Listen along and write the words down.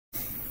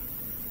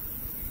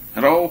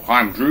Hello,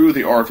 I'm Drew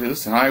the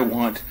artist, and I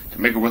want to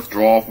make a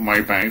withdrawal from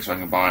my bank so I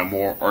can buy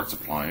more art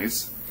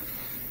supplies.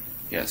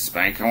 Yes,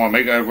 bank, I want to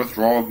make a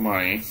withdrawal of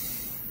money.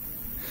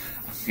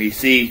 You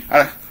see,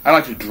 I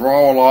like to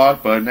draw a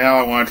lot, but now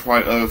I want to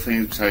try other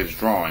things besides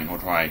drawing. I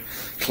want to try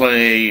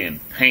clay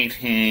and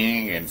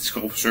painting and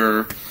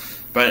sculpture,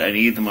 but I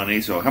need the money,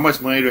 so how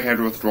much money do I have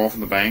to withdraw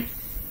from the bank?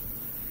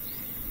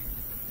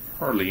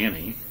 Hardly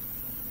any.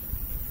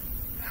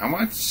 How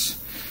much?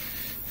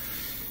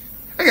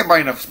 I can buy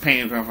enough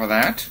paint for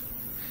that.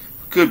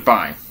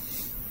 Goodbye.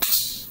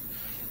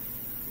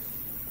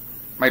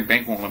 My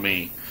bank won't let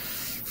me.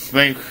 The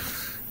bank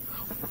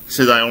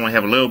says I only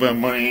have a little bit of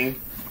money.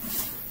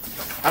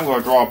 I'm going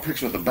to draw a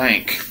picture of the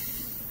bank.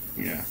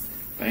 Yeah.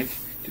 Bank.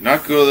 Do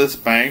not go to this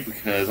bank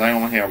because I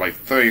only have like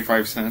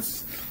 35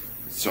 cents.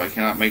 So I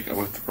cannot make a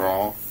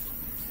withdrawal.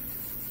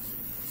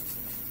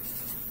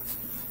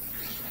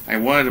 I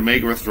wanted to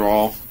make a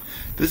withdrawal.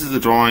 This is the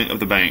drawing of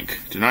the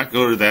bank. Do not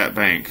go to that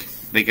bank.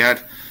 They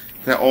got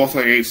that all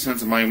 38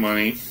 cents of my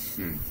money.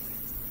 You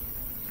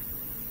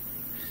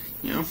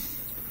know,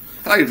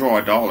 I like to draw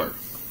a dollar.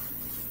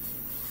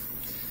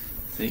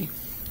 See?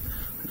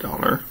 A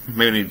dollar.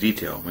 Maybe I need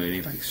detail. Maybe I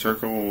need like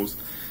circles.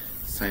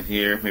 Sign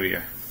here. Maybe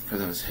a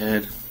president's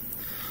head.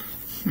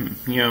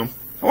 You know,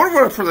 I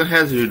wonder what a president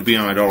has to be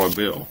on a dollar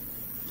bill.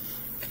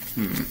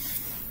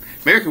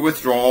 Maybe I could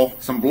withdraw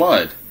some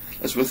blood.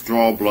 Let's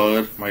withdraw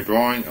blood. My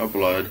drawing of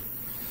blood.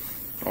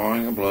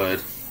 Drawing of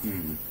blood.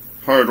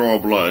 Hard to draw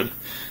blood.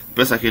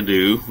 Best I can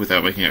do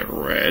without making it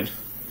red.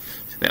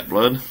 See that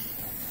blood?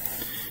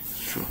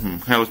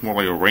 That looks more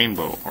like a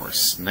rainbow or a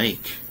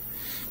snake.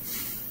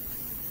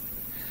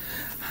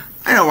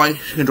 I know what I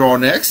can draw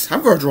next.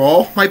 I'm going to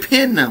draw my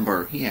PIN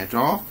number. Yeah,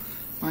 draw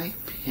my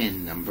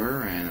PIN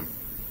number. And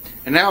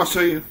now I'll show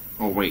you.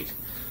 Oh, wait.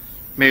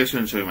 Maybe I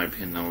shouldn't show you my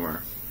PIN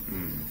number.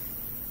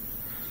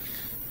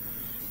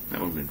 That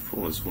would have been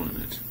foolish,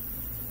 wouldn't it?